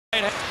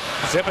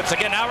Zippets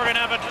again. Now we're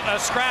going to have a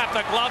scrap.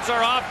 The gloves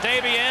are off.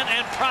 Desbiens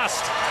and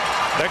Prust.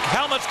 The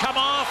helmets come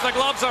off. The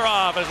gloves are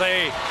off as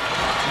they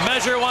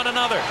measure one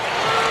another.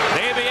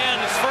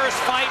 Desbiens' first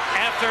fight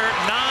after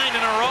 9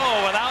 in a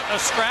row without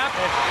a scrap.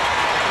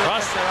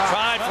 Prust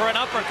tried for an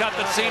uppercut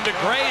that seemed to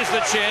graze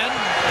the chin.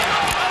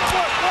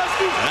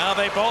 Now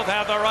they both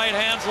have the right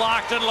hands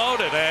locked and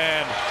loaded.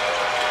 And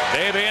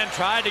Desbiens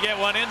tried to get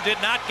one in,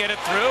 did not get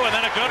it through, and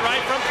then a good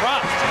right from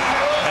Prust.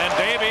 And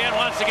Desbiens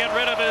wants to get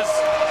rid of his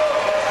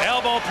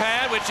elbow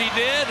pad, which he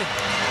did.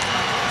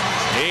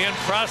 He and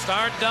Prust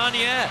aren't done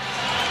yet.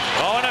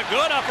 Oh, and a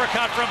good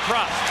uppercut from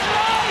Prust.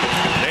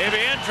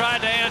 Desbiens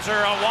tried to answer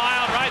a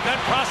wild right, then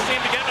Prust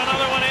seemed to get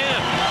another one in.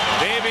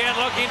 Desbiens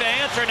looking to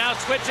answer, now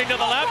switching to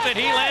the left, and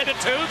he landed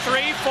 2,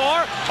 3,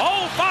 4,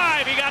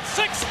 5. He got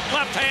 6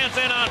 left hands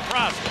in on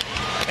Prust.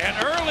 An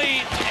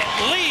early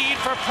lead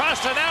for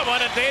Prust in that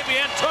one, and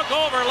Desbiens took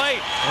over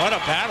late. What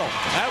a battle.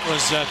 That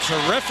was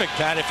terrific,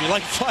 Pat, if you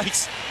like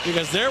fights,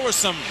 because there was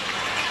some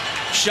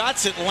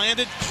shots that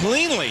landed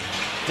cleanly.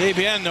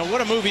 Desbiens,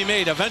 what a move he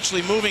made,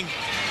 eventually moving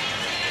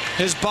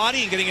his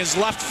body and getting his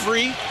left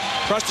free.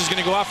 Prust is going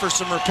to go out for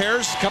some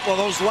repairs. A couple of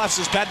those lefts,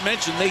 as Pat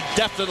mentioned, they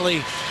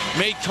definitely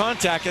made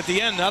contact at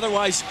the end.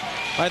 Otherwise,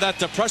 I thought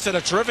Prust had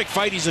a terrific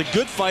fight. He's a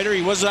good fighter.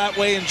 He was that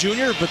way in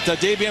junior, but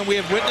Desbiens we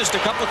have witnessed a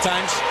couple of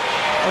times.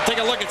 I'll take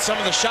a look at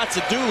some of the shots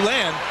that do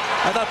land.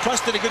 I thought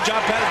Prust did a good job,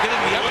 Pat, of getting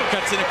the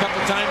uppercuts in a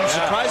couple of times,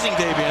 surprising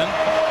Desbiens.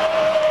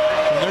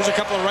 And there's a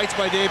couple of rights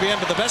by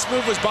Desbiens, but the best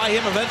move was by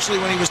him eventually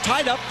when he was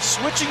tied up,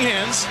 switching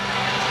hands.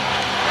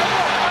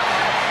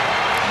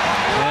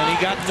 And he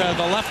got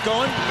the left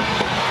going.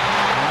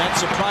 And that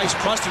surprised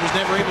Prust. He was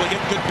never able to get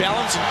good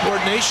balance and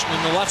coordination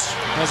in the left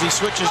as he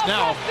switches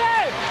now.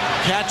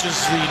 Catches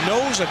the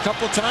nose a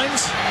couple of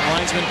times.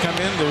 Linesmen come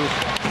in to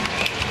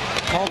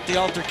halt the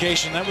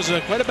altercation. That was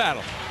quite a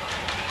battle.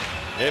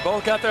 They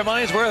both got their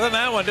money's worth in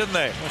that one, didn't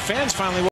they? The fans finally